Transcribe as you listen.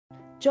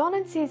John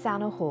and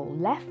Susanna Hall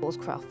left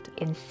Croft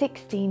in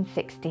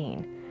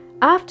 1616,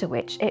 after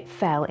which it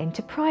fell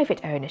into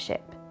private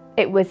ownership.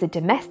 It was a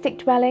domestic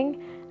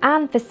dwelling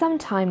and, for some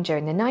time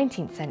during the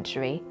 19th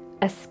century,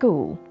 a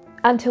school,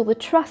 until the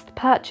Trust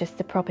purchased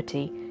the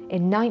property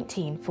in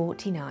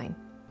 1949.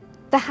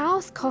 The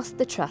house cost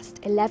the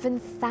Trust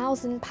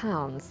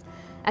 £11,000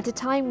 at a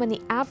time when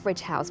the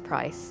average house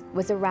price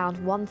was around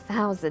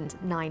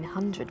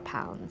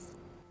 £1,900.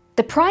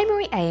 The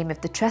primary aim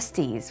of the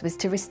trustees was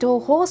to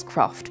restore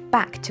Croft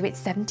back to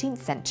its 17th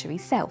century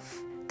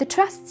self. The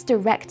Trust's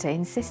director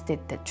insisted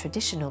that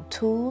traditional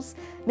tools,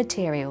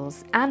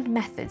 materials and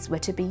methods were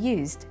to be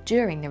used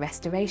during the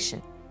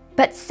restoration.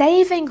 But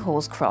saving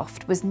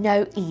Croft was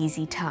no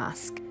easy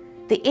task.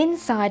 The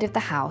inside of the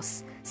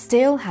house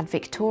still had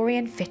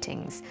Victorian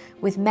fittings,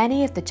 with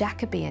many of the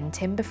Jacobean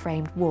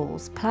timber-framed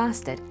walls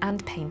plastered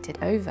and painted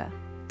over.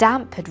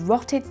 Damp had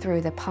rotted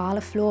through the parlour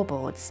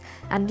floorboards,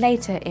 and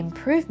later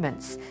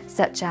improvements,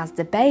 such as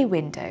the bay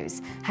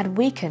windows, had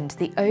weakened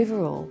the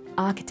overall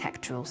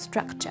architectural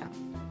structure.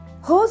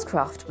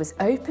 Croft was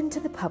opened to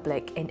the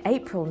public in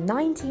April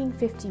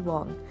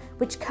 1951,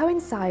 which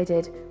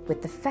coincided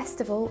with the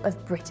Festival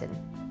of Britain.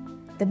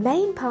 The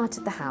main part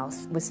of the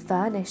house was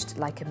furnished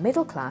like a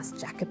middle-class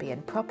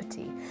Jacobean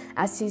property,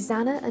 as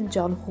Susanna and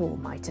John Hall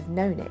might have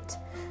known it,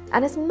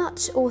 and as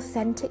much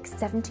authentic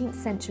 17th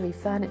century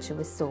furniture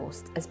was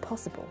sourced as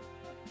possible.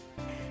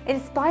 In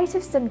spite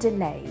of some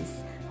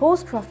delays,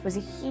 Croft was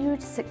a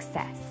huge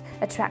success,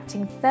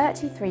 attracting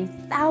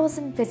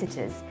 33,000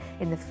 visitors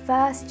in the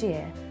first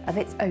year of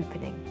its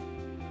opening.